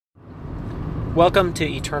Welcome to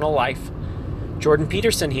Eternal Life. Jordan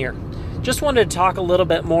Peterson here. Just wanted to talk a little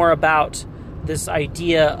bit more about this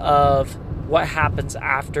idea of what happens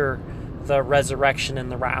after the resurrection and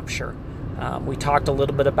the rapture. We talked a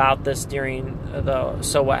little bit about this during the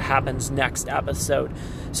So What Happens Next episode.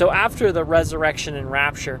 So after the resurrection and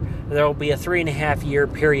rapture, there will be a 3.5 year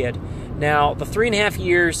period. Now, the 3.5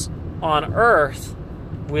 years on earth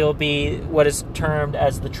will be what is termed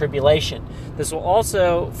as the tribulation. This will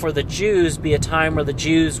also, for the Jews, be a time where the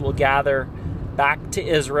Jews will gather back to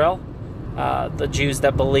Israel, the Jews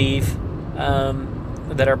that believe,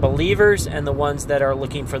 that are believers, and the ones that are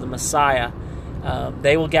looking for the Messiah.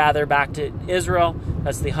 They will gather back to Israel.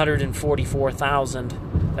 That's the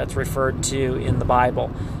 144,000 that's referred to in the Bible.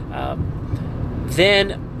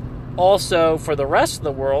 Then also for the rest of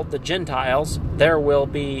the world, the Gentiles, there will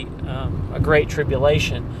be a great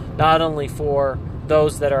tribulation, not only for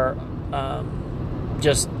those that are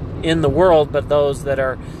just in the world, but those that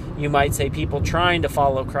are, you might say, people trying to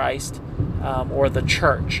follow Christ, or the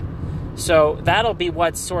church. So that'll be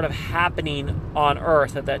what's sort of happening on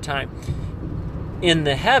earth at that time. In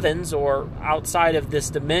the heavens, or outside of this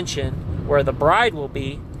dimension where the bride will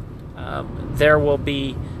be, there will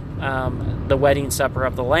be the wedding supper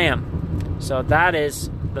of the Lamb. So that is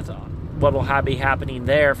what will be happening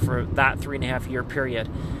there for that 3.5 year period.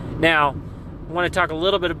 Now, I want to talk a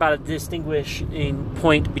little bit about a distinguishing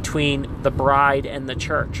point between the bride and the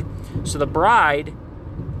church. So the bride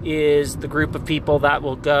is the group of people that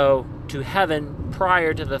will go to heaven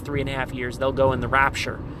prior to the 3.5 years. They'll go in the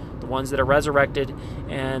rapture. The ones that are resurrected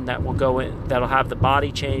and that will go in, that'll have the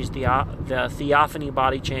body changed, the theophany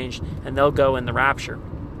body changed, and they'll go in the rapture.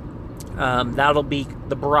 That'll be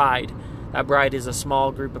the bride. That bride is a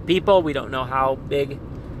small group of people. We don't know how big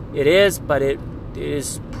it is, but it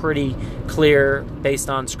is pretty clear based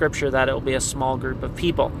on Scripture that it will be a small group of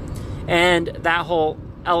people. And that whole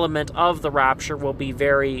element of the rapture will be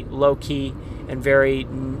very low-key and very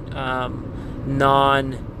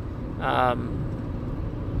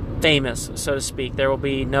non-famous, so to speak. There will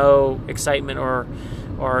be no excitement or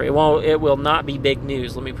it will not be big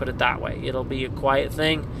news, let me put it that way. It'll be a quiet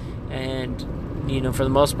thing, and for the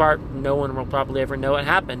most part, no one will probably ever know it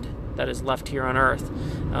happened that is left here on earth,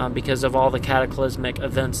 because of all the cataclysmic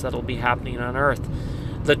events that will be happening on earth.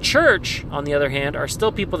 The church, on the other hand, are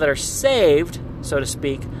still people that are saved, so to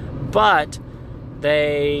speak, but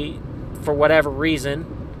they, for whatever reason,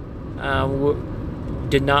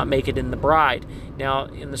 did not make it in the bride. Now,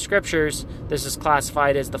 in the Scriptures, this is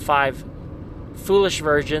classified as the 5 foolish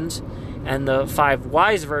virgins, and the 5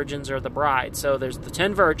 wise virgins are the bride. So there's the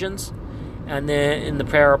 10 virgins, and then in the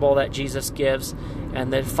parable that Jesus gives,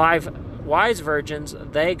 and the 5 wise virgins,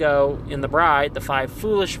 they go in the bride. The 5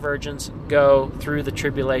 foolish virgins go through the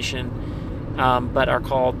tribulation, but are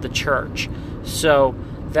called the church. So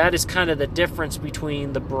that is kind of the difference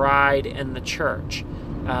between the bride and the church.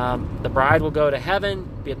 The bride will go to heaven,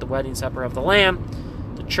 be at the wedding supper of the Lamb.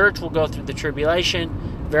 The church will go through the tribulation.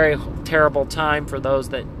 Very terrible time for those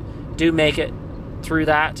that do make it through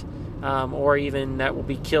that, or even that will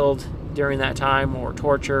be killed during that time or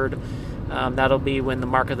tortured. That'll be when the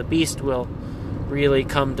mark of the beast will really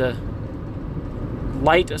come to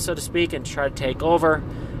light, so to speak, and try to take over.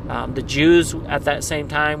 The Jews at that same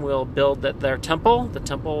time will build their temple. The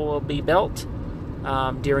temple will be built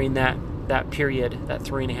during that period, that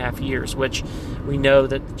 3.5 years, which we know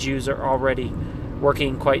that the Jews are already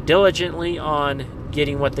working quite diligently on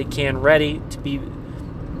getting what they can ready to be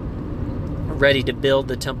ready to build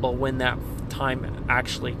the temple when that time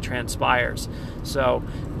actually transpires. So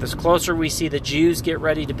the closer we see the Jews get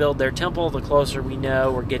ready to build their temple, the closer we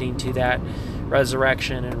know we're getting to that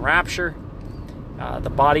resurrection and rapture,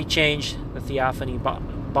 the body change, the theophany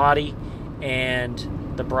body,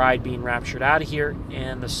 and the bride being raptured out of here,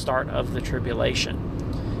 and the start of the tribulation.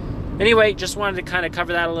 Anyway, just wanted to kind of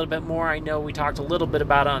cover that a little bit more. I know we talked a little bit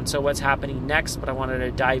about it on So What's Happening Next, but I wanted to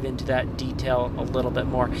dive into that detail a little bit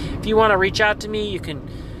more. If you want to reach out to me, you can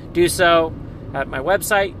do so at my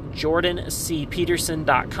website,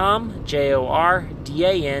 jordancpeterson.com,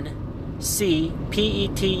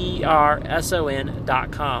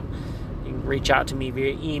 jordancpeterson.com. You can reach out to me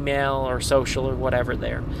via email or social or whatever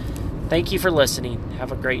there. Thank you for listening.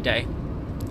 Have a great day.